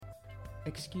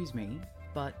Excuse me,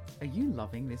 but are you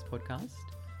loving this podcast?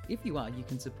 If you are, you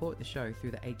can support the show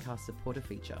through the Acast supporter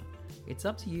feature. It's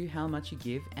up to you how much you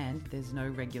give, and there's no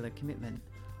regular commitment.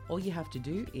 All you have to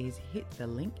do is hit the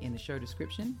link in the show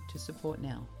description to support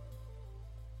now.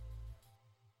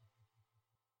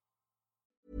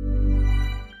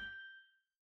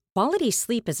 Quality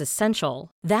sleep is essential.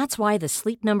 That's why the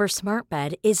Sleep Number Smart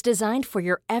Bed is designed for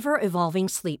your ever-evolving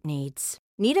sleep needs.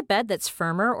 Need a bed that's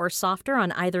firmer or softer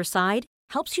on either side?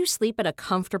 Helps you sleep at a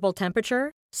comfortable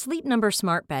temperature? Sleep Number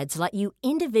Smart Beds let you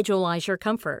individualize your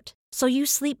comfort, so you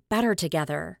sleep better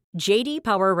together. J.D.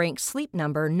 Power ranks Sleep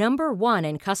Number number 1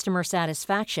 in customer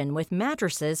satisfaction with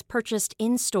mattresses purchased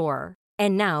in-store.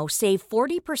 And now, save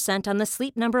 40% on the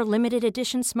Sleep Number Limited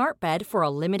Edition Smart Bed for a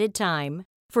limited time.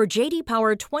 For J.D.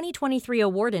 Power 2023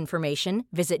 award information,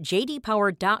 visit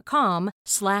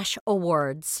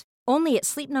jdpower.com/awards. Only at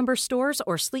Sleep Number stores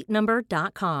or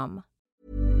sleepnumber.com.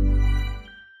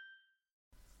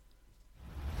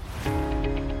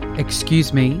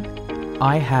 Excuse me,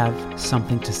 I have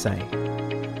something to say.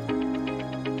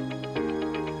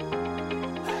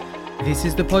 This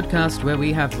is the podcast where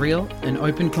we have real and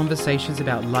open conversations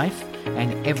about life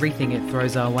and everything it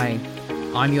throws our way.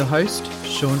 I'm your host,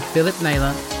 Sean Philip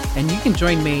Naylor, and you can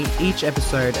join me each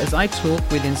episode as I talk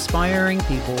with inspiring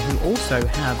people who also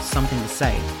have something to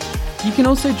say. You can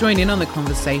also join in on the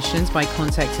conversations by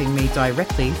contacting me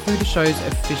directly through the show's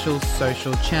official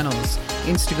social channels,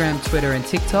 Instagram, Twitter, and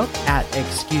TikTok at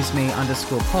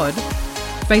excuseme_pod,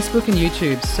 Facebook and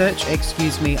YouTube, search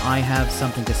Excuse Me, I Have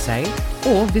Something to Say,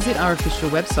 or visit our official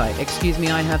website,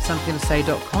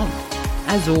 excusemeihavesomethingtosay.com.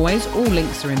 As always, all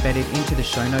links are embedded into the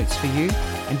show notes for you,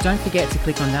 and don't forget to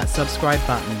click on that subscribe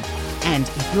button. And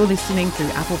if you're listening through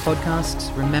Apple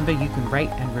Podcasts, remember you can rate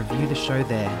and review the show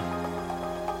there.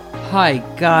 Hi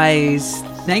guys,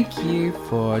 thank you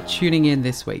for tuning in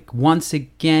this week. Once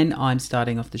again, I'm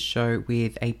starting off the show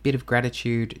with a bit of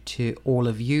gratitude to all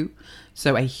of you.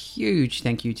 So a huge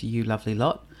thank you to you lovely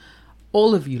lot.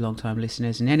 All of you long-time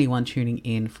listeners and anyone tuning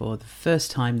in for the first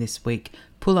time this week,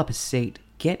 pull up a seat,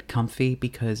 get comfy,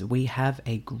 because we have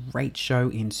a great show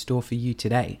in store for you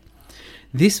today.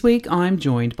 This week, I'm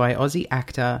joined by Aussie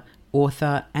actor,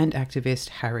 author, and activist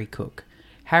Harry Cook.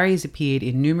 Harry has appeared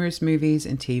in numerous movies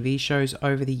and TV shows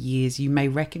over the years. You may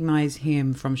recognize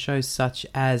him from shows such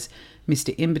as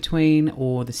Mr. In-Between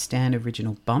or the Stan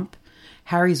original Bump.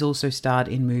 Harry's also starred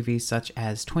in movies such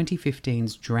as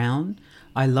 2015's Drown,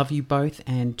 I Love You Both,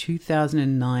 and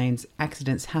 2009's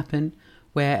Accidents Happen,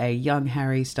 where a young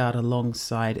Harry starred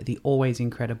alongside the always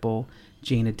incredible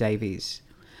Gina Davies.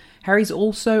 Harry's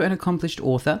also an accomplished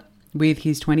author, with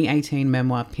his 2018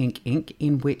 memoir Pink Ink,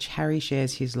 in which Harry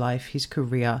shares his life, his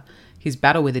career, his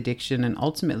battle with addiction, and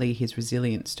ultimately his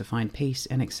resilience to find peace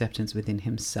and acceptance within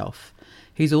himself.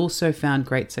 He's also found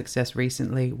great success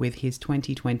recently with his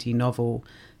 2020 novel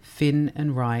Finn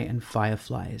and Rye and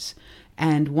Fireflies.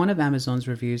 And one of Amazon's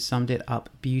reviews summed it up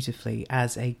beautifully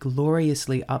as a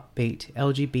gloriously upbeat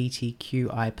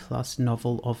LGBTQI+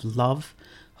 novel of love,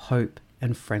 hope,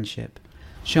 and friendship,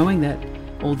 showing that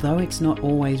although it's not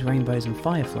always rainbows and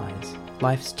fireflies,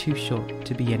 life's too short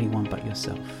to be anyone but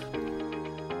yourself.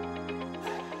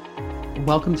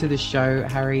 Welcome to the show,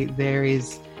 Harry. There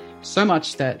is so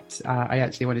much that I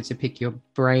actually wanted to pick your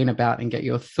brain about and get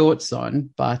your thoughts on,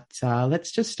 but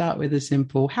let's just start with a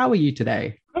simple, how are you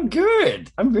today? I'm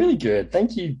good. I'm really good.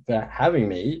 Thank you for having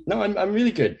me. No, I'm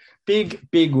really good. Big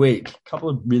week. Couple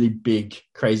of really big,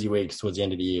 crazy weeks towards the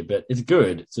end of the year, but it's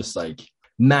good. It's just like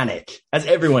manic, as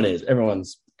everyone is.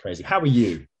 Everyone's crazy. How are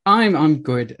you? I'm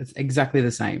good. It's exactly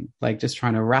the same. Like just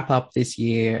trying to wrap up this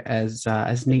year as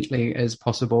neatly as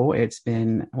possible. It's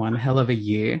been one hell of a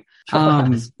year.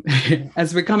 As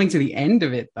we're coming to the end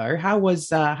of it, though, how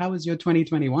was your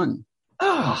 2021?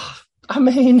 I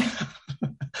mean,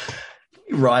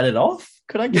 write it off.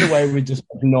 Could I get away with just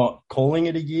not calling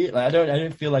it a year? Like, I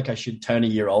don't feel like I should turn a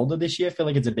year older this year. I feel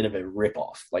like it's a bit of a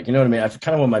rip-off. Like, you know what I mean? I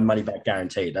kind of want my money back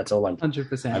guaranteed. That's all I'm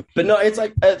 100%. But no, it's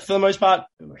like, for the most part,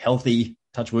 healthy,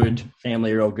 touch wood,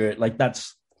 family are all good. Like,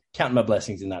 that's counting my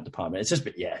blessings in that department. It's just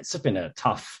been a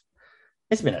tough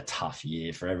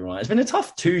year for everyone. It's been a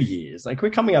tough 2 years. Like, we're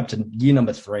coming up to year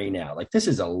number 3 now. Like, this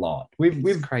is a lot.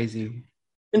 We've crazy.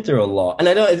 Been through a lot. And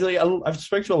I know, like, I've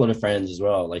spoken to a lot of friends as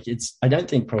well. Like, I don't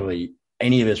think probably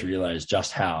any of us realize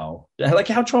just how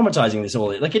traumatizing this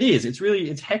all is. Like, it is. It's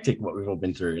hectic what we've all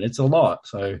been through, and it's a lot.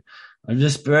 So I'm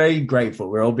just very grateful.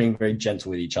 We're all being very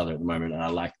gentle with each other at the moment, and I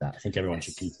like that. I think everyone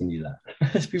should continue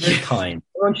that. Just be very kind.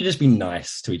 everyone should just be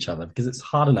nice to each other because it's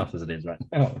hard enough as it is right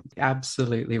now.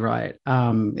 Absolutely right.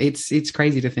 It's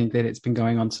crazy to think that it's been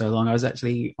going on so long. I was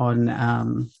actually on,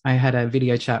 I had a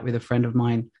video chat with a friend of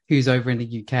mine who's over in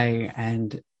the UK,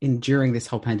 and during this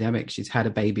whole pandemic, she's had a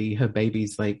baby. Her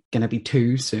baby's like going to be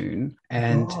 2 soon.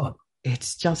 And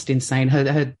it's just insane.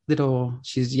 Her little,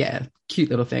 cute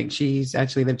little thing.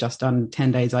 They've just done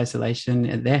 10 days isolation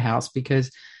at their house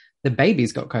because the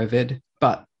baby's got COVID,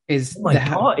 but is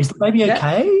the baby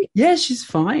okay? Yeah, she's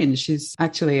fine. She's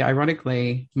actually,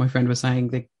 ironically, my friend was saying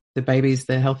that the baby's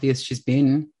the healthiest she's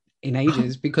been in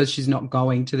ages because she's not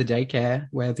going to the daycare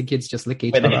where the kids just lick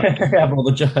each other. Have all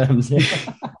the germs.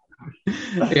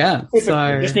 Yeah.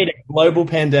 So you just need a global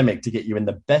pandemic to get you in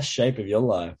the best shape of your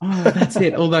life. Oh, that's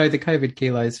it. Although the COVID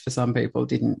kilos for some people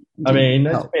didn't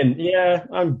help.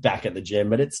 I'm back at the gym,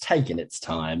 but it's taken its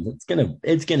time. It's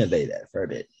gonna be there for a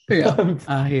bit. Yeah,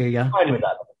 I hear you. Fine with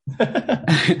that.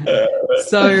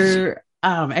 So,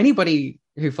 anybody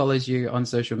who follows you on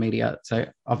social media, so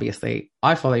obviously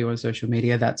I follow you on social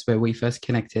media, that's where we first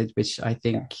connected, which I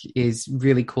think is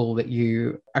really cool that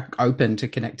you are open to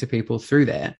connect to people through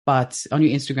there. But on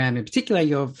your Instagram in particular,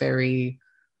 you're very,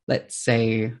 let's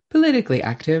say, politically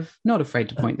active, not afraid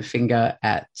to point the finger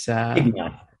at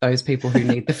those people who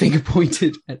need the finger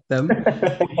pointed at them.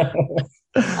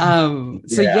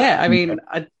 I mean,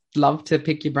 I'd love to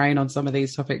pick your brain on some of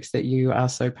these topics that you are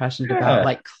so passionate about,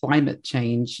 like climate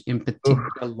change in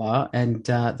particular, and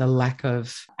the lack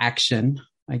of action,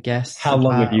 I guess. How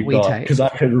long have you got? Because I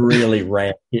could really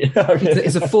rant.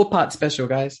 It's a 4-part special,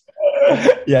 guys.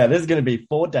 Yeah, there's going to be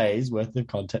 4 days worth of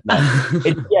content.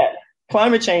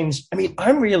 Climate change. I mean,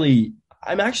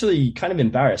 I'm actually kind of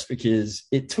embarrassed because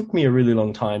it took me a really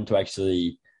long time to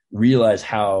actually realize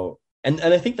how. And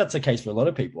I think that's the case for a lot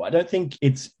of people. I don't think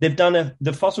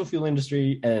the fossil fuel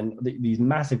industry and these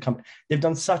massive companies, they've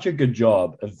done such a good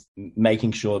job of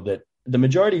making sure that the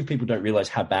majority of people don't realize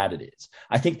how bad it is.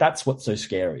 I think that's what's so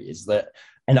scary is that,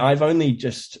 and I've only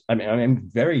I'm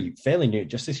fairly new,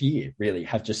 just this year, really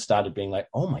have just started being like,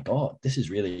 oh my God, this is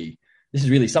really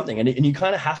something. And you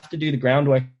kind of have to do the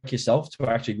groundwork yourself to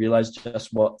actually realize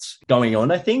just what's going on,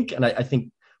 I think. And I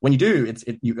think, when you do,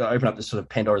 you open up this sort of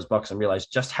Pandora's box and realize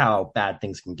just how bad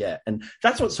things can get. And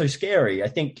that's what's so scary. I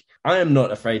think I am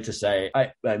not afraid to say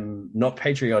I'm not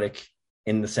patriotic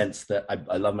in the sense that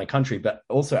I love my country, but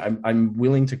also I'm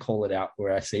willing to call it out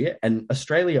where I see it. And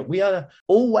Australia, we are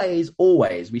always,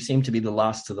 we seem to be the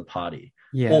last to the party.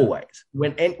 Yeah. Always.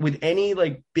 With any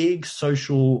like big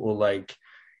social or like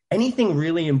anything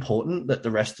really important that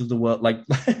the rest of the world, like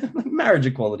marriage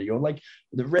equality or like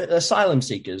the asylum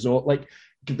seekers or like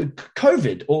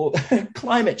COVID or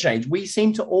climate change, we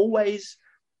seem to always,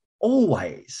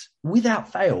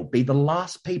 without fail, be the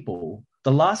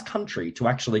last country to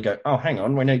actually go, oh, hang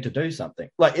on, we need to do something.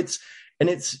 Like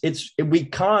we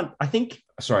can't, I think,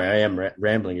 sorry, I am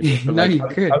rambling a bit. But no, you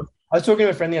could. I was talking to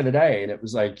a friend the other day and it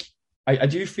was like, I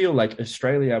do feel like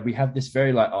Australia, we have this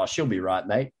very like, oh, she'll be right,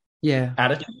 mate. Yeah.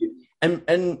 Attitude.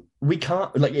 And we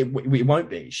can't, like, we won't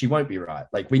be. She won't be right.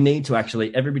 Like, we need to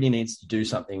actually, everybody needs to do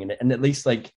something and at least,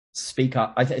 like, speak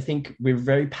up. I think we're a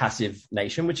very passive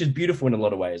nation, which is beautiful in a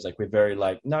lot of ways. Like, we're very,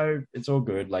 like, no, it's all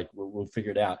good. Like, we'll figure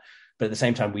it out. But at the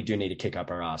same time, we do need to kick up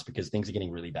our ass because things are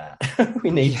getting really bad. We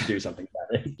need to do something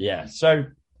about it. Yeah. So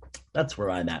that's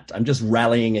where I'm at. I'm just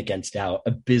rallying against our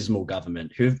abysmal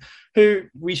government who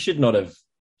we should not have,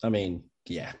 I mean,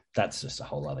 yeah, that's just a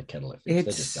whole other kettle of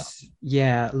fish.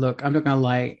 Yeah, look, I'm not gonna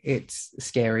lie, it's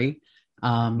scary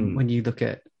when you look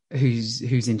at who's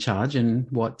in charge and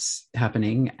what's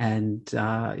happening. And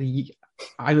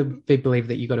I would believe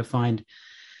that you got to find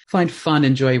fun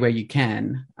and joy where you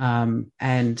can.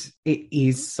 And it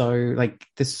is so like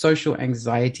the social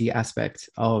anxiety aspect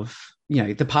of,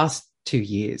 the past 2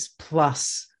 years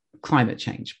plus climate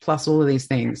change, plus all of these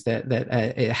things that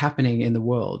are happening in the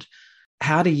world.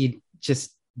 How do you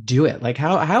just do it? Like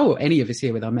how are any of us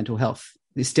here with our mental health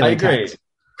is still intact? I agree.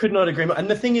 Could not agree more. And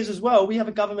the thing is as well, we have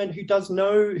a government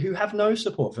who have no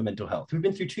support for mental health. We've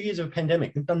been through 2 years of a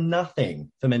pandemic. They've done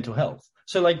nothing for mental health.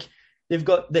 So like they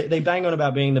bang on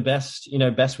about being the best,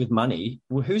 best with money.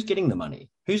 Well, who's getting the money?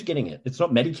 Who's getting it? It's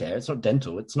not Medicare. It's not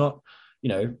dental. It's not,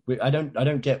 I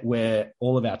don't get where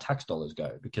all of our tax dollars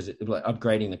go because it's like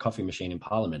upgrading the coffee machine in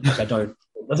Parliament. Like it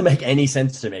doesn't make any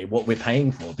sense to me what we're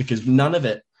paying for because none of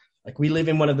it. Like we live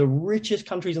in one of the richest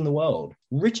countries in the world,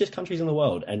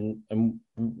 and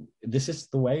this is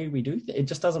the way we do it. It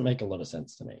just doesn't make a lot of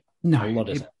sense to me. No,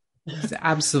 it's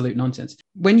absolute nonsense.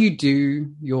 When you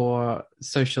do your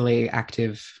socially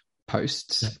active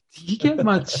posts, do you get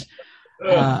much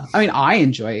I mean, I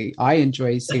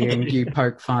enjoy seeing you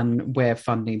poke fun where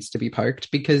fun needs to be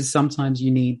poked, because sometimes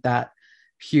you need that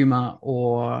humor,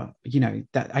 or, you know,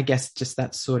 that, I guess, just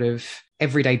that sort of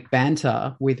everyday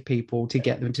banter with people to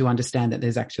get them to understand that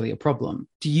there's actually a problem.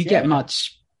 Do you get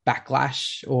much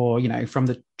backlash, or, you know, from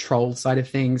the troll side of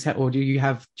things, or do you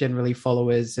have generally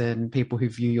followers and people who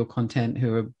view your content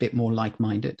who are a bit more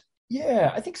like-minded?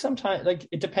 Yeah, I think sometimes, like,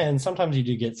 it depends. Sometimes you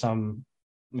do get some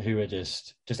who are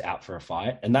just out for a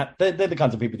fight, and that they're the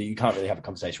kinds of people that you can't really have a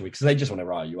conversation with because they just want to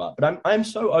rile you up. But I'm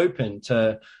so open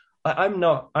to. I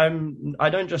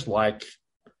don't just like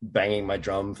banging my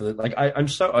drum for the, like, I'm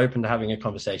so open to having a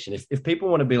conversation. If people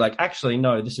want to be like, actually,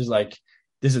 no, this is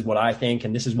what I think,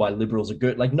 and this is why liberals are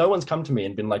good. Like, no one's come to me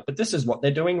and been like, but this is what they're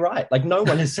doing right. Like, no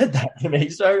one has said that to me.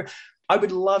 So I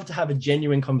would love to have a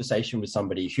genuine conversation with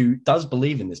somebody who does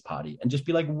believe in this party and just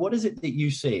be like, what is it that you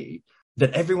see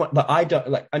that everyone, that I don't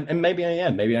like? And maybe I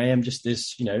am just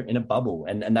this, you know, in a bubble,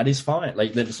 and that is fine.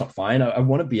 Like, that it's not fine. I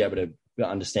want to be able to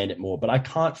understand it more, but I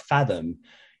can't fathom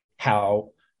how,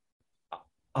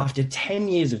 after 10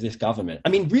 years of this government, I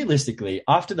mean, realistically,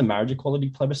 after the marriage equality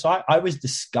plebiscite, I was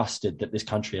disgusted that this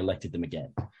country elected them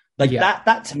again. Like,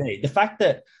 that to me, the fact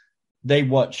that they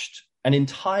watched an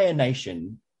entire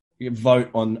nation vote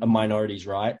on a minority's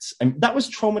rights, and that was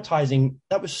traumatizing.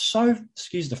 That was so,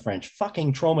 excuse the French,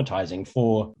 fucking traumatizing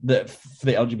for the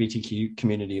LGBTQ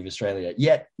community of Australia.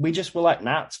 Yet we just were like,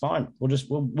 nah, it's fine.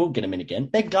 We'll get them in again.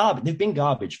 They're garbage. They've been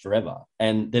garbage forever,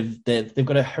 and they've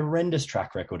got a horrendous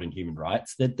track record in human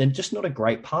rights. They're just not a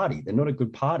great party. They're not a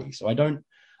good party. So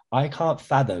I can't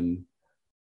fathom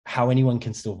how anyone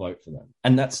can still vote for them.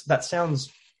 And that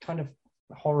sounds kind of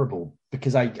horrible,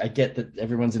 because I get that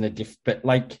everyone's in a but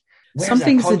like, some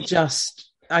things are just,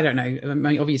 I don't know. I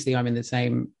mean, obviously I'm in the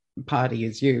same party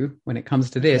as you when it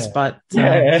comes to this, but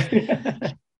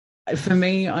for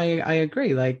me, I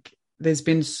agree. Like, there's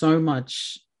been so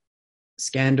much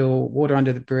scandal, water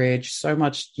under the bridge, so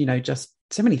much, you know, just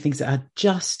so many things that are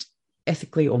just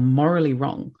ethically or morally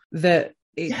wrong, that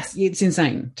it's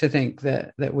insane to think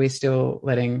that we're still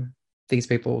letting these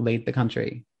people lead the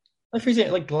country. Like, for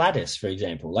example, like Gladys, for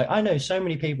example. Like, I know so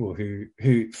many people who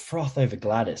froth over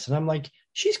Gladys, and I'm like,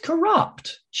 she's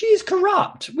corrupt. She's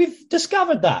corrupt. We've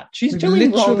discovered that. She's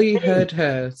doing wrong. Literally heard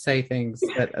her say things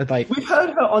that are like, we've heard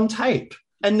her on tape,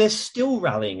 and they're still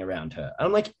rallying around her. And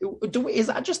I'm like, is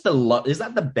that just is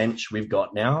that the bench we've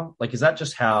got now? Like, is that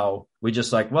just how we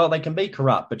just like, well, they can be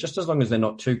corrupt, but just as long as they're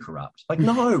not too corrupt? Like,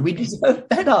 no, we deserve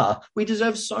better. We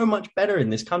deserve so much better in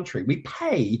this country. We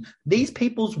pay these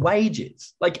people's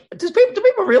wages. Like, do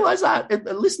people realize that?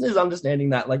 Listeners understanding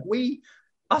that? Like,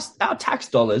 our tax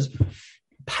dollars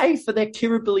pay for their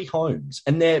Kirribilli homes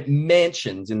and their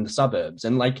mansions in the suburbs,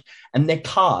 and their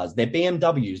cars, their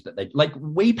BMWs that they like.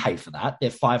 We pay for that.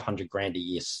 Their $500,000 a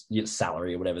year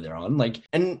salary or whatever they're on. Like,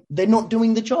 and they're not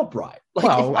doing the job right. Like,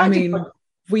 well, I mean,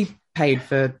 we paid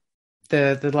for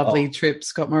the lovely trip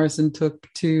Scott Morrison took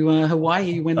to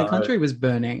Hawaii when the country was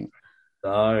burning.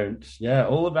 Don't. Yeah,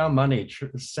 all of our money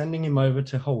sending him over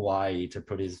to Hawaii to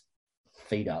put his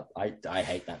feet up. I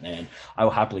hate that man. I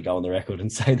will happily go on the record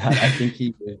and say that.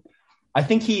 I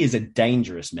think he is a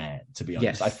dangerous man, to be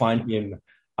honest. Yes. I find him,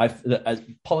 as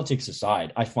politics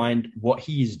aside, I find what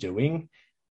he is doing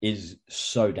is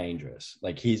so dangerous.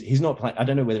 Like, he's not playing, I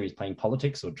don't know whether he's playing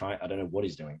politics or I don't know what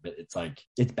he's doing, but it's like,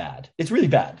 it's bad. It's really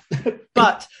bad.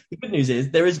 But the good news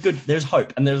is there's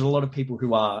hope, and there's a lot of people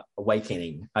who are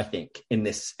awakening, I think, in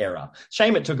this era.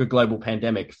 Shame it took a global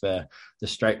pandemic for the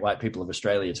straight white people of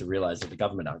Australia to realize that the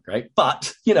government aren't great.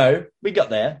 But, you know, we got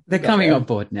there. They're coming on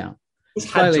board now. It's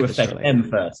had to affect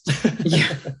them first.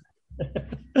 Yeah.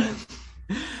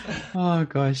 Oh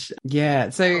gosh, yeah.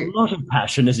 So a lot of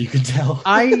passion, as you can tell.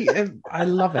 I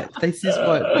love it. This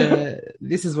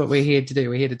is what we're here to do.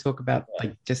 We're here to talk about,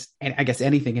 like, just, I guess,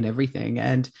 anything and everything.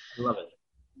 And I love it.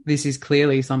 This is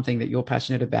clearly something that you're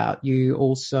passionate about. You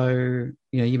also, you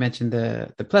know, you mentioned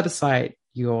the plebiscite.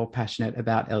 You're passionate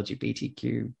about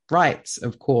LGBTQ rights,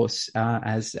 of course.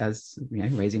 As you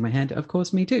know, raising my hand, of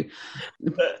course, me too.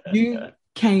 You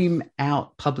came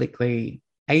out publicly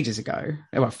ages ago.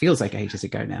 Well, it feels like ages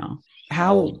ago now.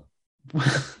 How?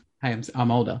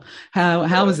 I'm older.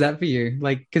 How was that for you?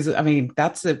 Like, because I mean,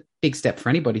 that's a big step for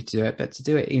anybody to do it, but to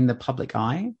do it in the public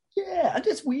eye. Yeah, and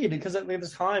it's weird because at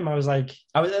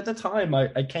the time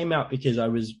I came out because I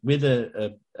was with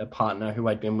a partner who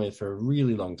I'd been with for a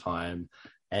really long time,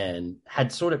 and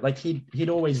had sort of like he's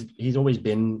always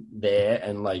been there,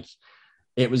 and like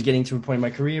it was getting to a point in my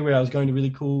career where I was going to really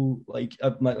cool, like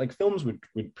films would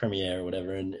premiere or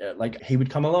whatever. And like he would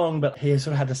come along, but he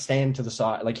sort of had to stand to the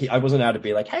side. Like I wasn't allowed to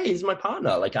be like, hey, he's my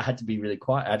partner. Like I had to be really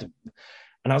quiet.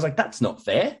 And I was like, that's not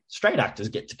fair. Straight actors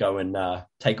get to go and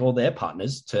take all their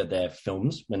partners to their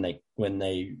films when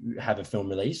they have a film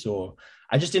release. Or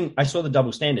I saw the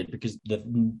double standard, because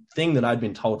the thing that I'd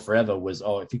been told forever was,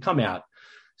 oh, if you come out,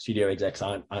 studio execs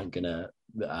aren't going to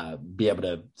be able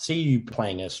to see you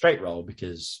playing a straight role,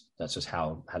 because that's just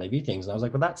how they view things. And I was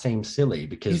like, well, that seems silly,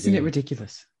 because isn't it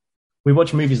ridiculous? We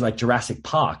watch movies like Jurassic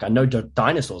Park. I know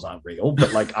dinosaurs aren't real,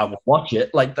 but like I will watch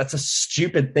it. Like that's a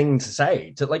stupid thing to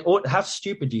say. To like, how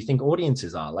stupid do you think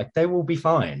audiences are? Like they will be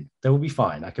fine. They will be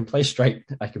fine. I can play straight.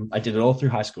 I did it all through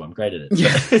high school. I'm great at it.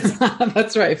 Yeah.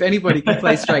 That's right. If anybody can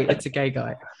play straight, it's a gay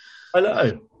guy. I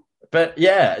know. But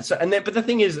yeah, but the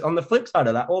thing is, on the flip side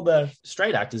of that, all the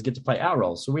straight actors get to play our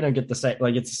roles, so we don't get the same.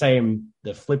 Like it's the same,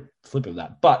 the flip of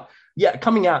that. But yeah,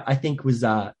 coming out, I think was.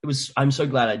 I'm so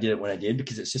glad I did it when I did,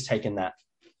 because it's just taken that.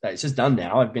 It's just done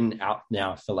now. I've been out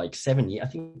now for like 7 years. I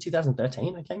think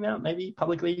 2013 I came out, maybe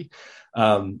publicly,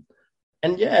 and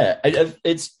yeah,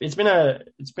 it's been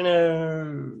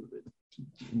a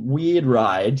weird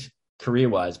ride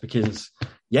career-wise, because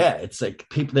yeah, it's like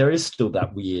there is still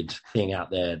that weird thing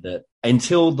out there that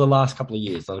until the last couple of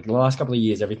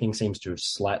years, everything seems to have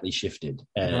slightly shifted,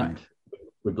 and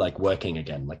we're like working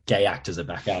again, like gay actors are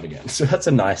back out again. So that's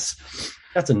a nice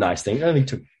thing. It only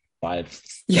took 5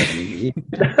 years in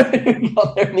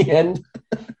the end.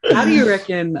 How do you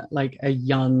reckon like a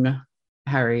young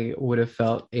Harry would have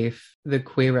felt if the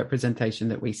queer representation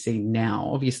that we see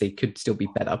now, obviously could still be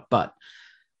better, but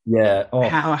yeah,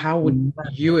 how would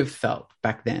you have felt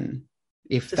back then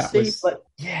if that was like,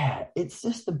 yeah, it's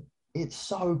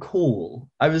so cool.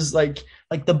 I was like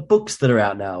the books that are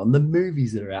out now and the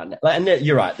movies that are out now, like, and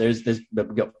you're right,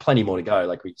 we've got plenty more to go,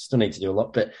 like we still need to do a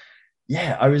lot, but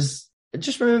yeah, I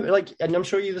just remember, like, and I'm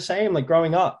sure you're the same, like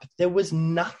growing up there was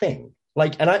nothing.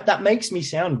 Like, and that makes me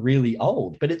sound really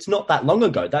old, but it's not that long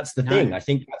ago. That's the thing. I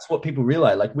think that's what people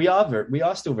realize. Like we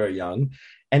are still very young.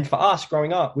 And for us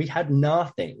growing up, we had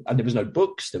nothing. And there was no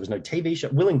books. There was no TV show.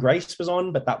 Will and Grace was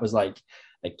on, but that was like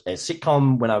a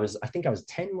sitcom when I think I was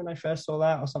 10 when I first saw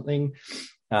that or something.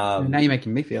 Now you're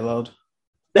making me feel old.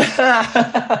 But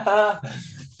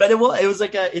it was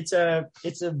like it's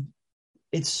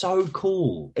so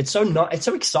cool. It's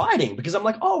so exciting, because I'm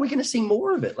like, oh, we're going to see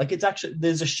more of it. Like it's actually,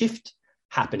 there's a shift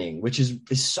happening, which is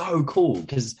so cool,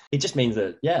 because it just means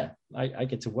that, yeah, I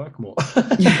get to work more.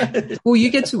 Yeah. Well, you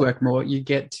get to work more. You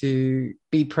get to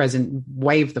be present,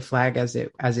 wave the flag as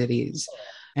it is.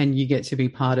 And you get to be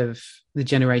part of the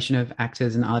generation of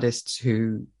actors and artists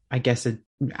who, I guess, are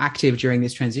active during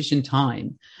this transition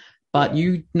time. But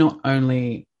you not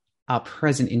only are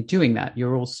present in doing that,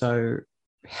 you're also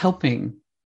helping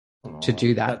to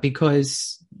do that,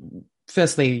 because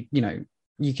firstly, you know,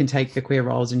 you can take the queer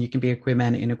roles and you can be a queer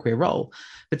man in a queer role.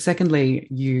 But secondly,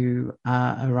 you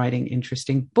are writing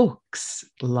interesting books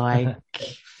like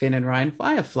Finn and Ryan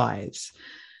Fireflies.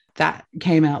 That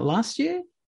came out last year?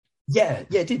 Yeah,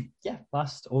 it did. Yeah,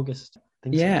 last August. I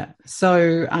think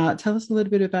so tell us a little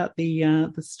bit about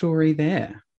the story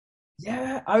there.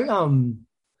 Yeah,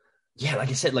 like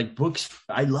I said, like books,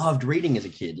 I loved reading as a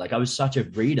kid. Like I was such a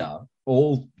reader.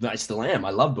 I still am. I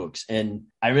love books. And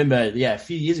I remember, a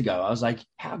few years ago, I was like,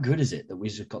 how good is it that we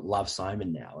just got Love,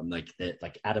 Simon now? And like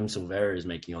Adam Silvera is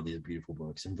making all these beautiful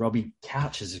books. And Robbie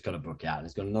Couch has just got a book out.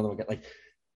 He's got another one. Like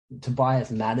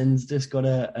Tobias Madden's just got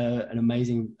an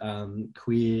amazing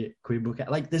queer book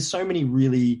out. Like there's so many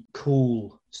really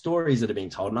cool stories that are being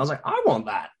told. And I was like, I want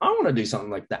that. I want to do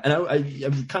something like that. And I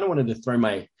kind of wanted to throw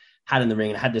my hat in the ring,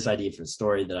 and I had this idea for a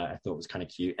story that I thought was kind of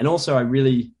cute. And also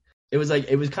it was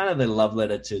kind of the love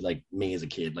letter to like me as a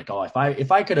kid. Like, oh,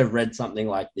 if I could have read something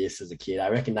like this as a kid, I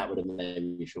reckon that would have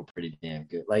made me feel pretty damn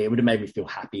good. Like it would have made me feel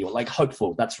happy or like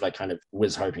hopeful. That's what I kind of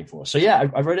was hoping for. So yeah,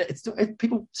 I wrote it.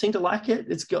 People seem to like it.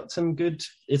 It's got some good.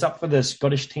 It's up for the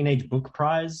Scottish Teenage Book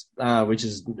Prize, which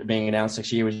is being announced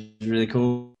next year, which is really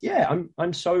cool. Yeah,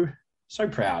 I'm so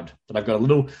proud that I've got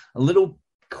a little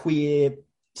queer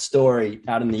story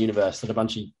out in the universe that a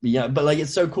bunch of but like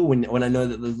it's so cool when I know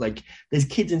that there's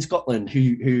kids in Scotland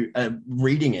who are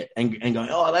reading it and going,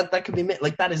 oh, that could be me.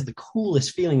 Like that is the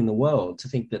coolest feeling in the world, to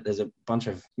think that there's a bunch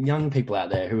of young people out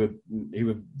there who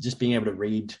are just being able to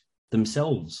read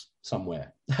themselves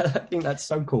somewhere. I think that's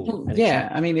so cool. Yeah,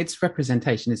 I mean, it's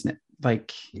representation, isn't it?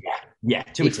 Like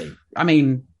to a T. I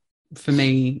mean, for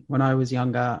me, when I was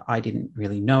younger, I didn't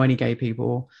really know any gay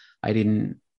people.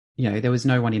 There was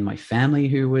no one in my family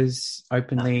who was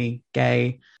openly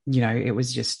gay. It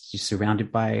was just you're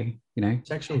surrounded by,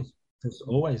 sexuals. There's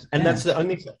always, and that's the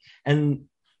only. And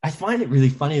I find it really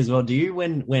funny as well. Do you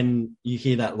when you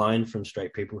hear that line from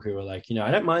straight people who are like,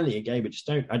 I don't mind that you're gay, but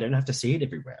I don't have to see it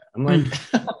everywhere. I'm like,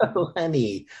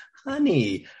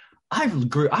 honey, I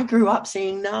grew up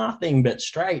seeing nothing but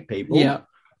straight people. Yeah.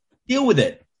 Deal with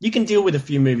it. You can deal with a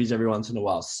few movies every once in a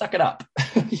while. Suck it up.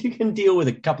 You can deal with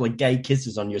a couple of gay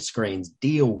kisses on your screens.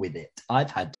 Deal with it.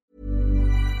 I've had.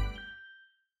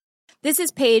 This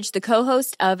is Paige, the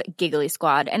co-host of Giggly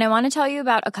Squad, and I want to tell you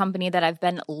about a company that I've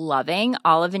been loving,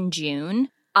 Olive & June.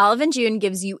 Olive & June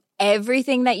gives you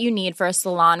everything that you need for a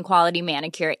salon-quality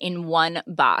manicure in one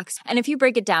box. And if you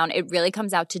break it down, it really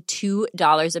comes out to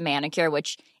 $2 a manicure,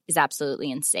 which is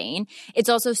absolutely insane. It's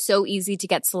also so easy to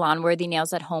get salon-worthy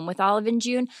nails at home with Olive &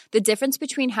 June. The difference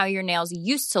between how your nails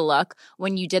used to look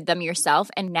when you did them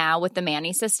yourself and now with the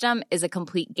Mani system is a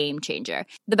complete game changer.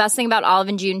 The best thing about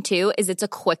Olive & June, too, is it's a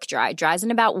quick dry. Dries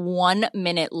in about 1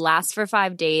 minute, lasts for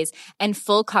 5 days, and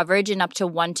full coverage in up to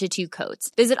 1 to 2 coats.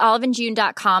 Visit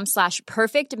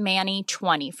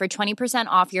oliveandjune.com/perfectmani20 for 20%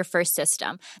 off your first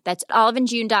system. That's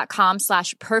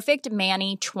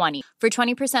oliveandjune.com/perfectmani20 for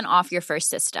 20% off your first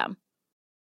system.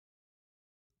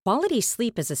 Quality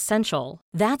sleep is essential.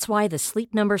 That's why the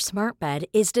Sleep Number Smart Bed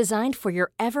is designed for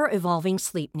your ever-evolving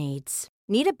sleep needs.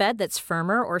 Need a bed that's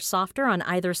firmer or softer on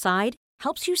either side?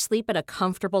 Helps you sleep at a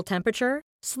comfortable temperature?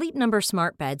 Sleep Number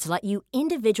Smart Beds let you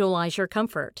individualize your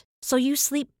comfort, so you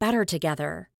sleep better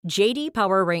together. JD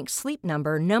Power ranks Sleep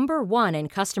Number number 1 in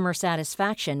customer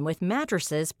satisfaction with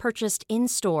mattresses purchased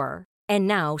in-store. And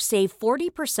now, save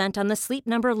 40% on the Sleep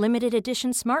Number Limited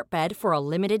Edition Smart Bed for a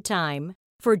limited time.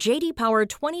 For JD Power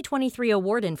 2023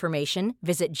 award information,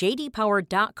 visit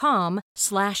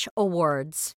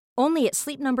jdpower.com/awards. Only at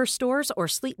Sleep Number stores or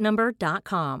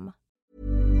sleepnumber.com.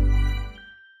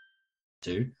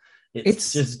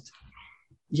 It's just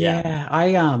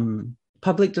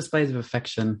public displays of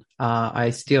affection. I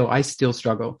still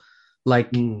struggle.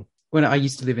 Like when I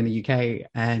used to live in the UK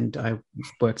and I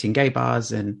worked in gay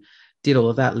bars and did all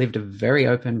of that, lived a very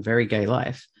open, very gay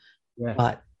life. Yeah.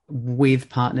 But with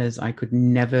partners, I could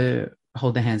never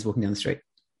hold their hands walking down the street.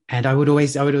 And I would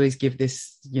always give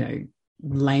this,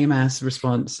 lame ass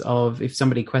response of, if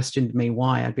somebody questioned me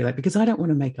why, I'd be like, because I don't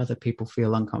want to make other people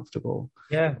feel uncomfortable.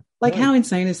 Yeah. Like, how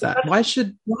insane is that? Why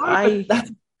should I? But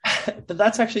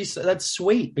that's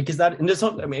sweet, because that, and it's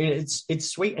not, I mean,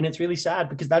 it's sweet and it's really sad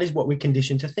because that is what we're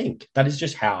conditioned to think. That is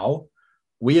just how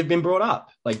we have been brought up.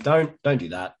 Like, don't do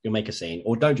that, you'll make a scene,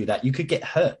 or don't do that, you could get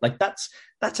hurt. Like, that's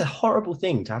a horrible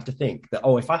thing to have to think that,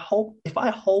 if I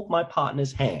hold my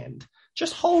partner's hand,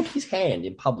 just hold his hand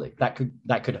in public, that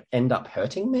could end up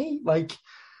hurting me. Like,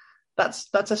 that's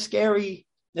a scary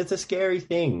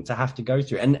thing to have to go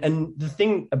through. And the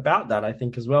thing about that, I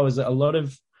think, as well, is that a lot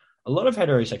of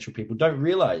heterosexual people don't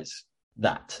realize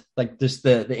that, like, just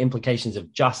the implications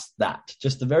of just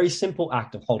the very simple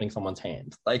act of holding someone's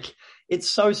hand. Like, it's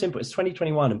so simple. It's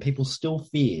 2021 and people still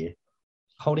fear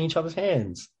holding each other's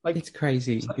hands. Like, it's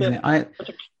crazy, isn't it? Such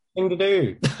a thing to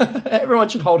do. Everyone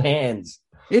should hold hands.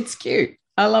 It's cute.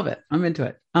 I love it. I'm into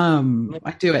it.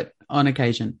 I do it on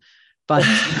occasion, but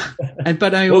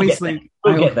I always think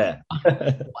we'll get there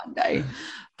one day.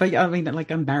 But I mean,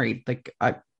 like, I'm married. Like,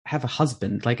 I have a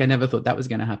husband. Like, I never thought that was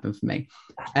going to happen for me,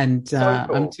 and so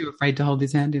cool. I'm too afraid to hold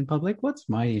his hand in public. What's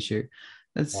my issue?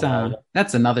 That's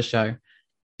another show.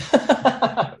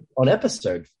 On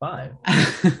episode 5.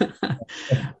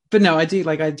 But no, I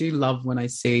do love when I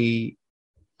see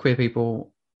queer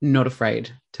people not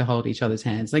afraid to hold each other's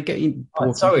hands. Like,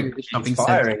 it's so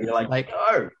inspiring. You're like,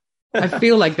 no. I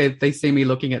feel like they see me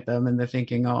looking at them and they're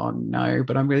thinking, oh no,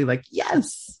 but I'm really like,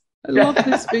 yes, I love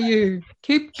this for you.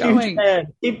 Keep going.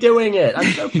 Keep doing it.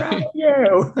 I'm so proud of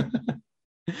you.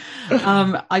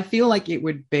 I feel like it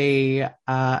would be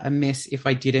a miss if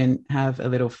I didn't have a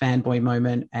little fanboy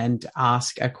moment and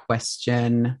ask a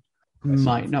question.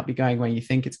 Might not be going where you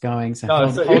think it's going. So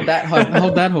hold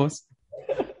that horse.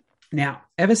 Now,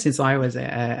 ever since I was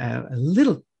a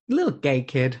little gay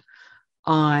kid,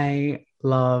 I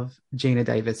love Geena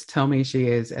Davis. Tell me she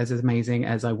is as amazing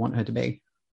as I want her to be.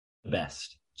 The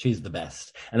best. She's the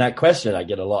best. And that question I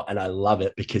get a lot, and I love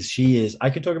it because she is, I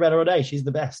could talk about her all day. She's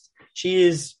the best. She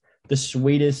is the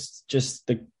sweetest, just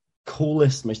the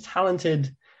coolest, most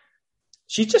talented.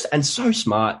 She's just, and so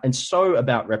smart and so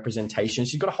about representation.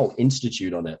 She's got a whole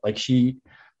institute on it. Like, she's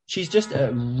just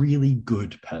a really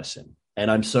good person. And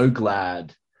I'm so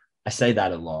glad, I say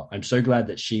that a lot. I'm so glad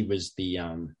that she was the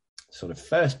sort of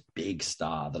first big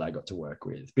star that I got to work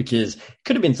with, because it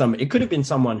could have been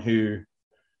someone who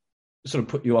sort of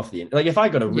put you off the, like, if I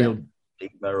got a real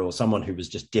diva or someone who was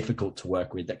just difficult to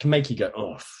work with that can make you go,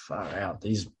 oh, far out,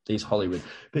 these Hollywood.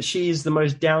 But she is the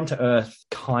most down-to-earth,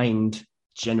 kind,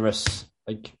 generous.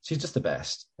 Like, she's just the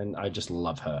best. And I just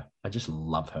love her.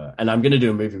 And I'm going to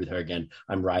do a movie with her again.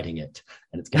 I'm writing it,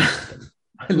 and it's going to happen.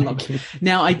 I love it.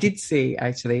 Now, I did see,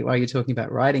 actually, while you're talking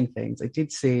about writing things, I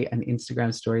did see an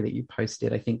Instagram story that you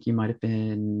posted. I think you might have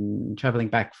been traveling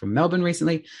back from Melbourne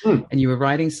recently, and you were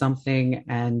writing something.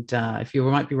 And if you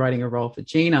might be writing a role for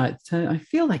Gina, I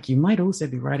feel like you might also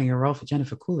be writing a role for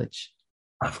Jennifer Coolidge.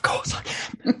 Of course I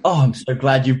can. Oh, I'm so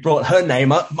glad you brought her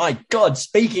name up. My God,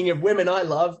 speaking of women I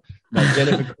love,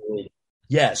 Jennifer Coolidge.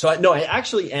 Yeah, so I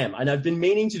actually am. And I've been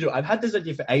meaning to do it. I've had this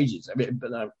idea for ages. I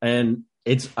mean,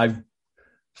 I've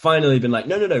finally been like,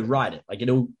 no, write it. Like,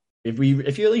 if you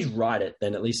at least write it,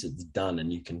 then at least it's done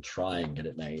and you can try and get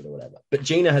it made or whatever. But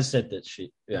Gina has said that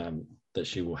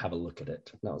she will have a look at it.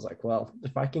 And I was like, well,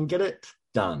 if I can get it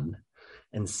done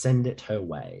and send it her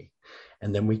way,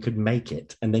 and then we could make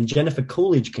it, and then Jennifer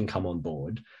Coolidge can come on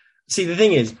board. See, the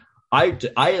thing is,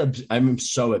 I'm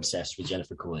so obsessed with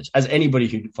Jennifer Coolidge. As anybody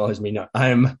who follows me knows,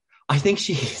 I think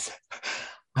she is.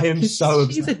 I am so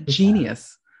obsessed. She's a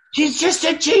genius. She's just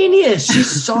a genius.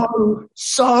 She's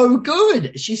so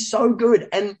good. She's so good.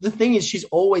 And the thing is, she's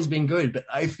always been good, but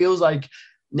it feels like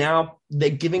now they're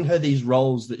giving her these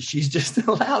roles that she's just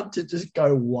allowed to just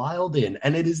go wild in.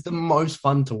 And it is the most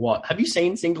fun to watch. Have you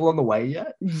seen Single on the Way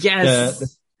yet?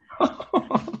 Yes.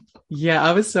 Yeah,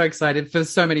 I was so excited for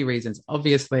so many reasons.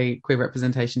 Obviously, queer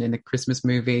representation in the Christmas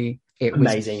movie. It was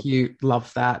amazing. Cute.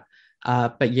 Love that.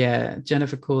 But yeah,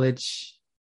 Jennifer Coolidge,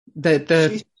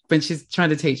 when she's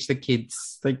trying to teach the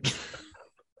kids, like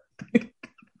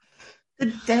the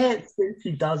dance that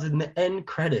she does in the end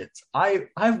credits,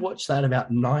 I've watched that about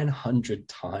 900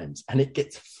 times, and it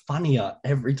gets funnier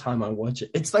every time I watch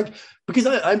it. It's like, because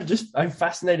I'm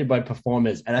fascinated by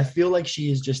performers, and I feel like she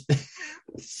is just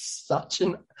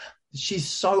she's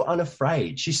so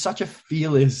unafraid. She's such a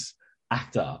fearless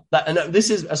actor. And this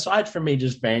is, aside from me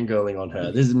just fangirling on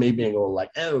her, this is me being all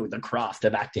like, oh, the craft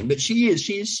of acting. But she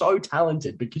is so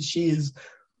talented because she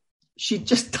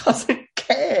just doesn't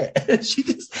care. She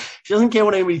doesn't care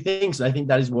what anybody thinks. And I think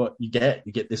that is what you get.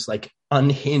 You get this like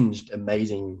unhinged,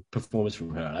 amazing performance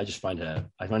from her. I find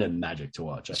her magic to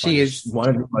watch. She is one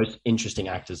of the most interesting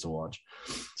actors to watch.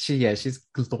 She's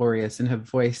glorious in her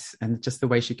voice and just the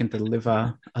way she can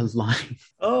deliver a line.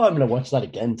 Oh, I'm going to watch that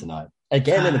again tonight.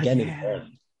 Again and again and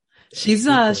again. She's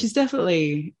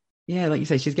definitely, like you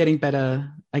say, she's getting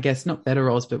better, I guess, not better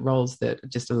roles, but roles that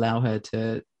just allow her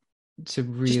to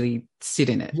really sit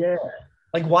in it. Yeah.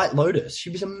 Like White Lotus. She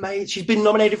was amazing. She's been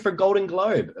nominated for a Golden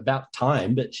Globe, about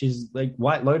time, but she's like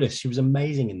White Lotus. She was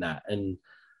amazing in that and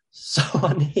so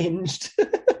unhinged.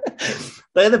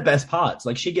 They're the best parts.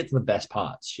 Like, she gets the best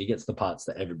parts. She gets the parts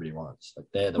that everybody wants. Like,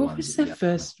 they're the ones. What was her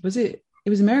first? Was it? It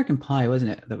was American Pie,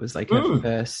 wasn't it? That was like her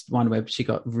first one where she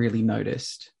got really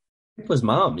noticed. It was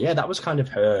Mom. Yeah, that was kind of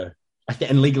her. I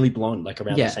think, and Legally Blonde, like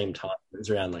around the same time. It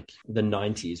was around like the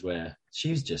 90s where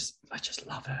she was I just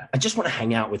love her. I just want to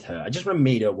hang out with her. I just want to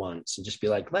meet her once and just be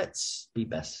like, let's be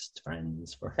best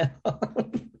friends forever.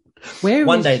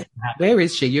 Where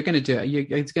is she? You're going to do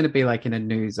it. It's going to be like in a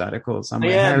news article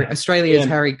somewhere. Australia's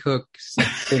Harry Cook.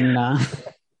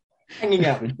 Hanging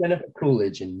out with Jennifer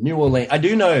Coolidge in New Orleans. I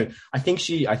do know. I think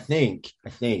it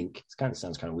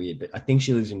sounds kind of weird, but I think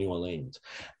she lives in New Orleans,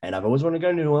 and I've always wanted to go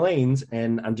to New Orleans.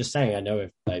 And I'm just saying, I know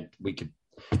if we could,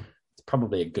 it's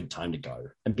probably a good time to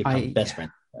go and become best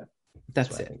friends.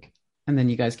 That's it. I think. And then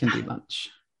you guys can do lunch.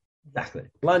 Exactly,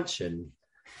 lunch and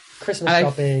Christmas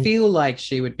shopping. I feel like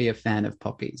she would be a fan of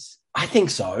poppies. I think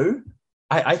so.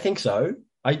 I think so.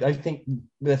 I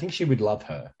think she would love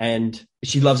her, and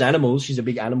she loves animals. She's a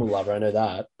big animal lover. I know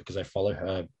that because I follow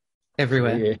her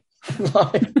everywhere. She's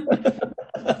gonna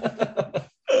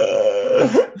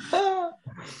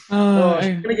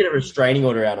get a restraining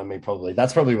order out on me. Probably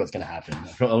that's probably what's gonna happen.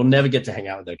 I'll never get to hang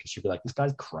out with her because she'll be like, "This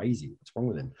guy's crazy. What's wrong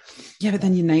with him?" Yeah, but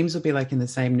then your names will be like in the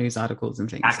same news articles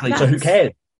and things. Exactly. So who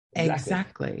cares?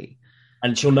 Exactly.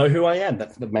 And she'll know who I am.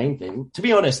 That's the main thing. To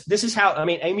be honest, this is how,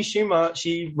 Amy Schumer,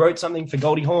 she wrote something for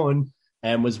Goldie Hawn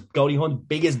and was Goldie Hawn's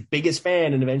biggest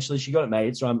fan. And eventually she got it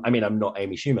made. So I'm not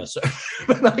Amy Schumer, so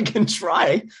but I can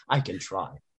try.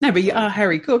 No, but you are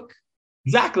Harry Cook.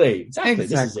 Exactly.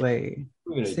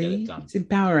 See, it's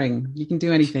empowering. You can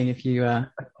do anything if you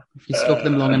stalk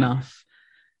them long enough.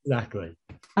 Exactly.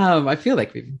 I feel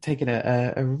like we've taken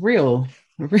a real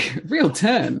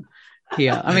turn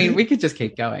here. I mean, we could just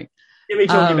keep going. Get me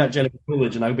talking about Jennifer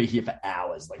Coolidge, and I'll be here for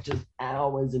hours, like just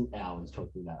hours and hours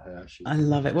talking about her. I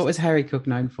love it. What was Harry Cook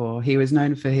known for? He was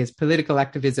known for his political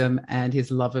activism and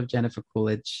his love of Jennifer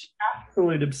Coolidge.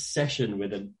 Absolute obsession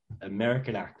with an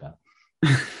American actor.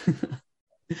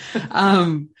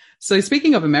 So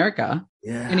speaking of America,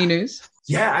 any news?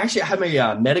 Yeah, actually, I had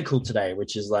my medical today,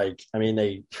 which is like, I mean,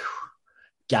 they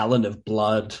gallon of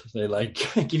blood. They like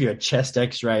give you a chest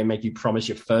X-ray, make you promise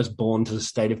your firstborn to the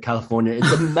state of California. It's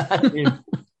a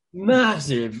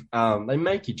massive. They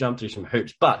make you jump through some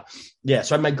hoops. But yeah,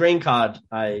 so my green card,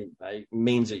 I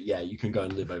means that you can go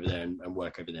and live over there and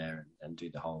work over there and do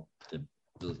the whole.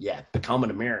 Become an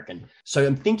American. So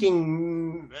I'm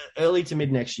thinking early to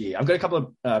mid next year. I've got a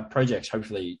couple of projects,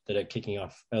 hopefully, that are kicking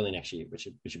off early next year, which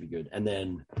should be good. And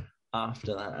then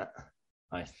after that,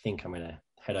 I think I'm going to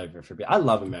head over for a bit. I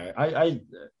love America.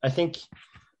 I think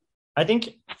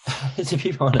to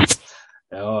be honest,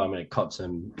 I'm going to cop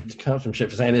some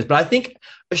shit for saying this, but I think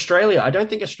I don't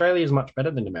think Australia is much better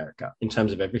than America in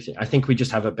terms of everything. I think we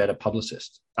just have a better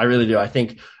publicist. I really do. I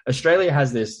think Australia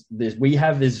has we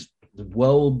have this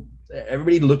world.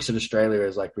 Everybody looks at Australia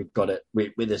as like we've got it.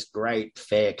 We're this great,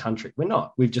 fair country. We're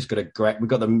not. We've just got we've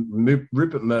got the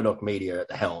Rupert Murdoch media at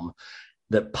the helm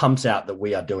that pumps out that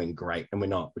we are doing great, and we're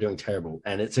not. We're doing terrible,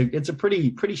 and it's a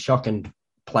pretty shocking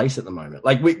place at the moment.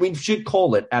 Like we should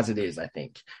call it as it is, I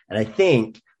think. And I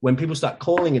think when people start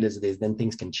calling it as it is, then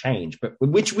things can change. But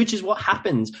which is what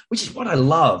happens, which is what I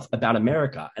love about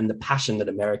America and the passion that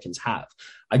Americans have.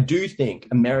 I do think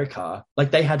America,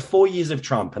 like they had 4 years of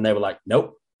Trump and they were like,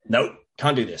 nope,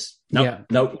 can't do this.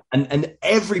 Nope. And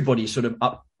everybody sort of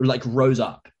rose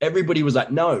up. Everybody was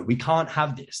like, no, we can't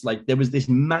have this. Like there was this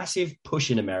massive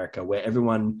push in America where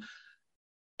everyone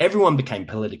became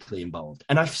politically involved.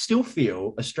 And I still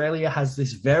feel Australia has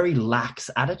this very lax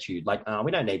attitude. Like,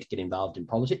 we don't need to get involved in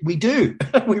politics. We do.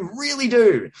 We really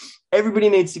do. Everybody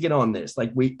needs to get on this.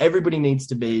 Like everybody needs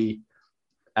to be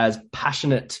as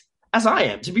passionate as I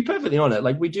am, to be perfectly honest.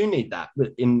 Like we do need that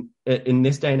in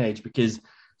this day and age, because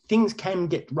things can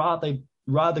get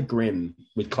rather grim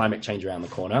with climate change around the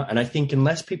corner. And I think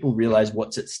unless people realize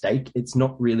what's at stake, it's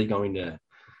not really going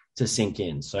to sink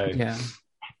in. So yeah.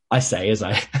 I say as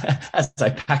I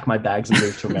pack my bags and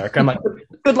move to America, I'm like,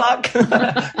 good luck,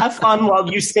 have fun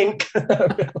while you sink.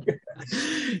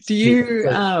 Do you,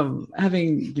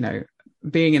 having,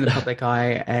 being in the public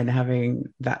eye and having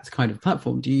that kind of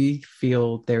platform, do you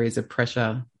feel there is a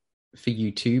pressure for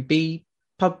you to be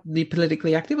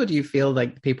politically active, or do you feel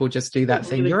like people just do that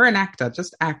saying, you're an actor,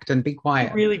 just act and be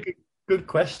quiet? Really good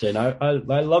question. I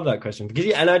love that question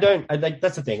because, and I like,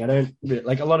 that's the thing. I don't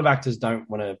like, a lot of actors don't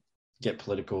want to get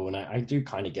political, and I do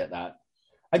kind of get that.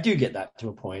 I do get that to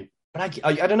a point, but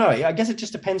I don't know. I guess it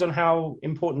just depends on how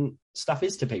important stuff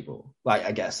is to people. Like,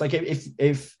 I guess, like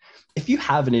if you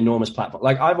have an enormous platform,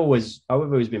 like I've always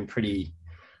been pretty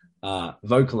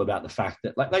vocal about the fact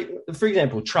that, like for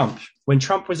example, Trump. When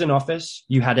Trump was in office,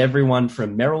 you had everyone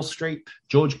from Meryl Streep,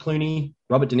 George Clooney,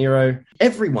 Robert De Niro,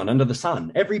 everyone under the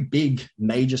sun, every big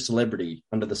major celebrity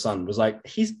under the sun was like,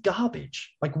 he's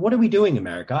garbage. Like, what are we doing,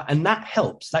 America? And that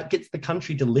helps. That gets the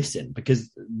country to listen,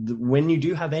 because when you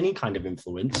do have any kind of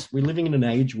influence, we're living in an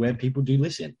age where people do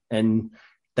listen, and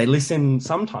they listen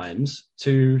sometimes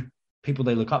to people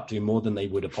they look up to more than they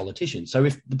would a politician. So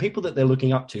if the people that they're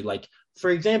looking up to, like,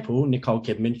 for example, Nicole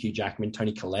Kidman, Hugh Jackman,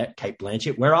 Toni Collette, Cate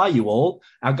Blanchett, where are you all?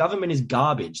 Our government is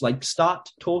garbage. Like, start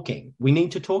talking. We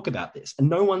need to talk about this. And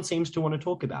no one seems to want to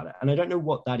talk about it. And I don't know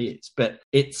what that is, but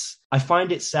I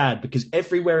find it sad, because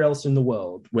everywhere else in the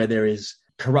world where there is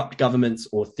corrupt governments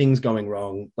or things going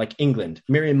wrong, like England,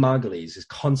 Miriam Margolyes is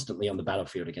constantly on the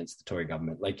battlefield against the Tory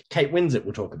government. Like Kate Winslet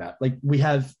we'll talk about. Like, we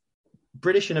have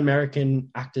British and American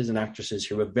actors and actresses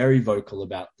who are very vocal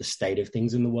about the state of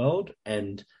things in the world,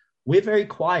 and we're very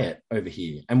quiet over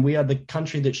here, and we are the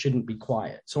country that shouldn't be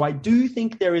quiet. So I do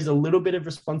think there is a little bit of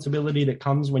responsibility that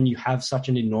comes when you have such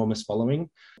an enormous following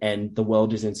and the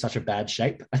world is in such a bad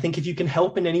shape. I think if you can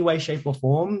help in any way, shape or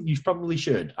form, you probably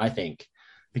should, I think,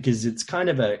 because it's kind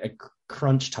of a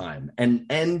crunch time.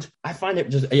 And I find it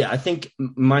just, I think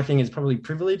my thing is probably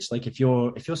privilege. Like if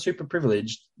you're super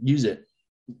privileged, use it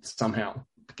somehow,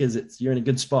 because you're in a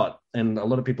good spot and a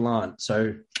lot of people aren't.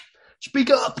 So speak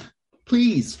up,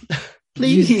 please.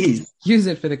 Use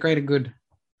it for the greater good.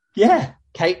 Yeah.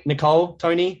 Kate, Nicole,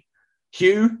 Tony,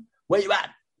 Hugh, where you at?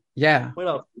 Yeah.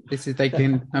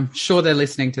 I'm sure they're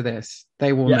listening to this.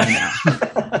 They will know now.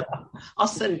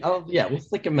 We'll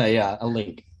flick them a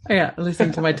link. Yeah,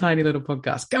 listening to my tiny little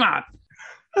podcast. Come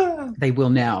on. They will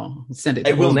now send it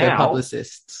to all their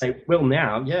publicists. They will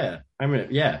now, yeah.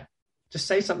 Just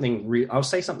say something. I'll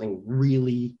say something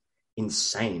really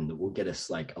insane that will get us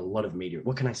like a lot of media.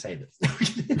 What can I say?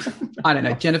 I don't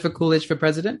know. Jennifer Coolidge for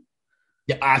president?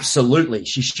 Yeah, absolutely.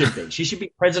 She should be. She should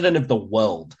be president of the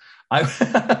world.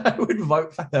 I would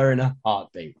vote for her in a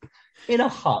heartbeat. In a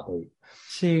heartbeat.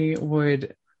 She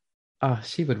would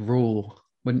rule,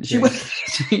 wouldn't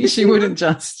she? She wouldn't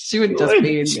just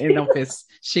be in office.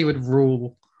 She would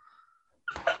rule.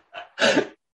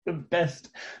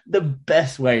 The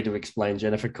best way to explain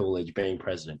Jennifer Coolidge being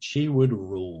president. She would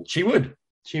rule. She would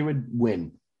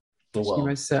win the world. She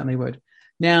most certainly would.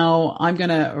 Now, I'm going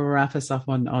to wrap us up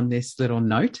on this little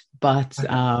note, but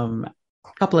a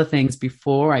couple of things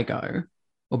before I go,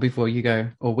 or before you go,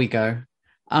 or we go.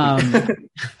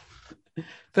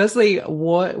 Firstly,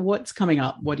 what's coming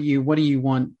up? What do you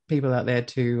want people out there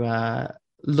to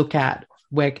look at?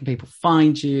 Where can people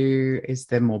find you? Is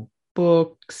there more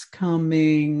books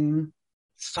coming?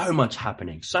 So much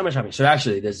happening. So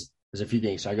actually, there's a few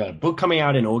things. So I got a book coming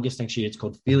out in August next year. It's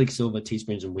called Felix Silver,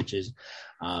 Teaspoons and Witches.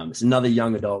 It's another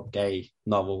young adult gay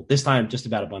novel. This time just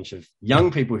about a bunch of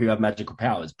young people who have magical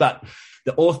powers. But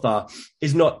the author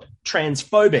is not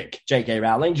transphobic, J.K.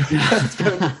 Rowling.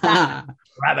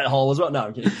 Rabbit hole as well. No,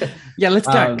 I'm kidding. Yeah, let's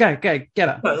go. Go, get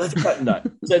her. Let's go. No.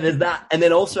 So there's that. And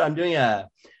then also I'm doing I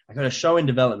got a show in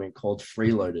development called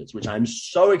Freeloaders, which I'm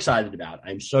so excited about.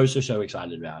 I'm so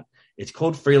excited about. It's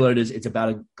called Freeloaders. It's about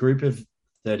a group of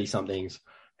 30-somethings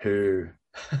who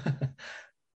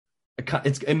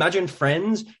imagine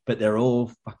Friends, but they're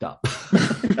all fucked up.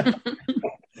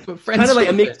 But Friends kind of like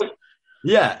a mix of,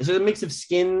 it's a mix of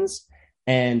Skins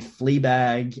and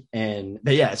Fleabag,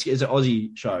 but yeah, it's an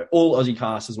Aussie show, all Aussie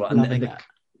cast as well. And the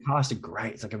cast are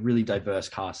great. It's like a really diverse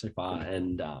cast so far,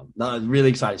 and I'm really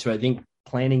excited. So I think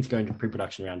planning to go into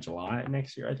pre-production around July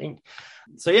next year, I think.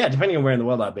 So yeah, depending on where in the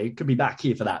world I'll be, could be back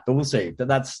here for that, but we'll see. But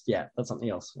that's something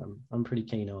else I'm pretty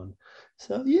keen on.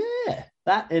 So yeah,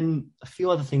 that and a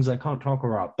few other things I can't talk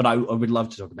about, but I would love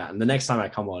to talk about. And the next time I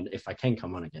come on, if I can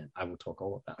come on again, I will talk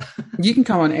all about. You can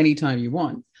come on anytime you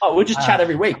want. Oh, we'll just chat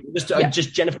every week.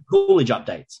 Just Jennifer Coolidge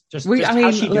updates.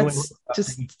 Let's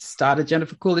just start a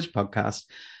Jennifer Coolidge podcast.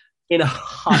 In a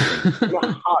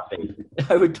heartbeat.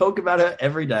 I would talk about her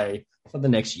every day for the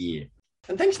next year.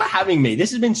 And thanks for having me.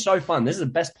 This has been so fun. This is the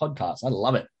best podcast. I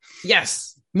love it.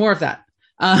 Yes. More of that.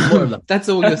 More of that. That's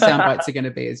all your sound bites are going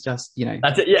to be, is just,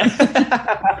 That's it,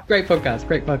 yeah. Great podcast.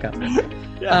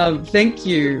 Yeah. Thank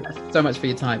you so much for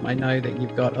your time. I know that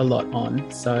you've got a lot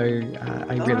on, so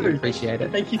I really appreciate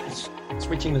it. Thank you for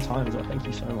switching the time as well. Thank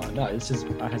you so much. No, I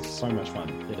had so much fun.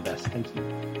 You're the best. Thank you.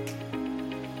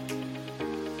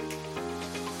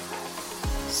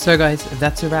 So guys,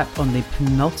 that's a wrap on the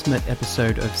penultimate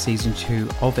episode of season 2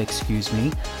 of Excuse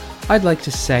Me. I'd like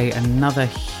to say another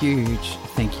huge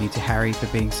thank you to Harry for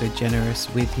being so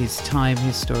generous with his time,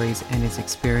 his stories, and his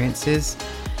experiences.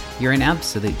 You're an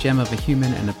absolute gem of a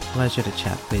human and a pleasure to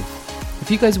chat with.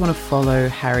 If you guys want to follow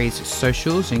Harry's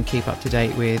socials and keep up to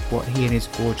date with what he and his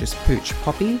gorgeous pooch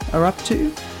Poppy are up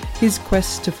to, his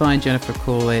quest to find Jennifer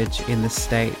Coolidge in the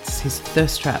States, his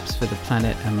thirst traps for the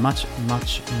planet, and much,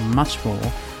 much, much more,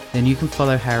 then you can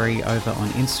follow Harry over on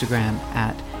Instagram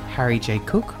at Harry J.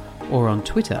 Cook or on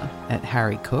Twitter at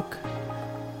Harry Cook.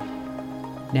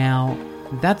 Now,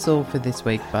 that's all for this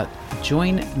week, but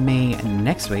join me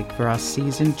next week for our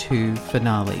season 2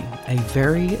 finale, a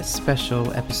very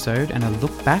special episode and a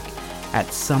look back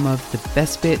at some of the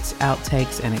best bits,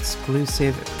 outtakes, and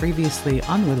exclusive, previously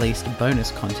unreleased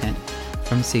bonus content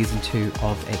from season 2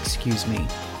 of Excuse Me.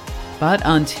 But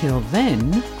until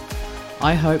then,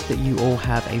 I hope that you all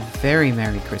have a very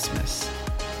Merry Christmas,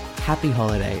 Happy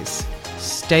Holidays,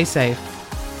 stay safe,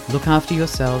 look after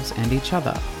yourselves and each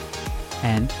other,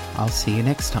 and I'll see you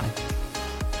next time.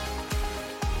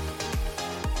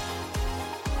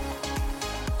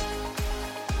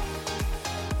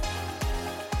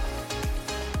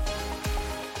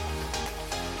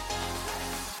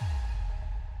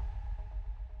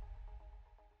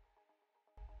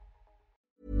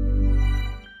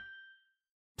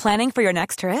 Planning for your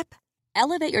next trip?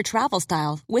 Elevate your travel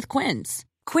style with Quince.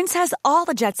 Quince has all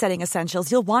the jet-setting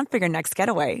essentials you'll want for your next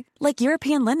getaway, like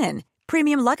European linen,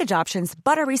 premium luggage options,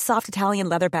 buttery soft Italian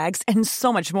leather bags, and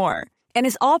so much more. And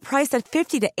is all priced at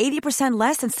 50 to 80%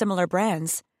 less than similar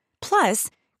brands.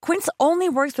 Plus, Quince only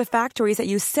works with factories that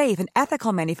use safe and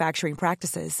ethical manufacturing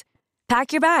practices.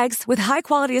 Pack your bags with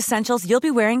high-quality essentials you'll be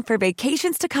wearing for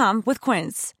vacations to come with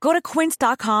Quince. Go to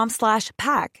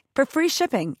quince.com/pack for free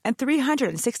shipping and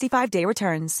 365-day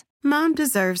returns. Mom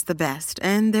deserves the best,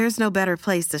 and there's no better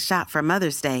place to shop for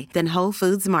Mother's Day than Whole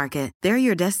Foods Market. They're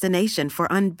your destination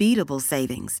for unbeatable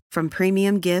savings, from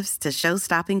premium gifts to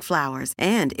show-stopping flowers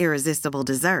and irresistible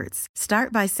desserts.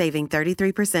 Start by saving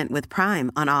 33% with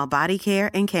Prime on all body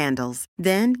care and candles.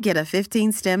 Then get a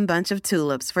 15-stem bunch of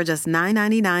tulips for just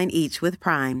 $9.99 each with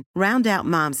Prime. Round out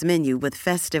Mom's menu with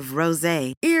festive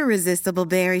rosé, irresistible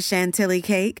berry chantilly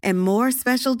cake, and more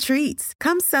special treats.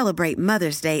 Come celebrate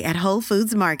Mother's Day at Whole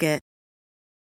Foods Market.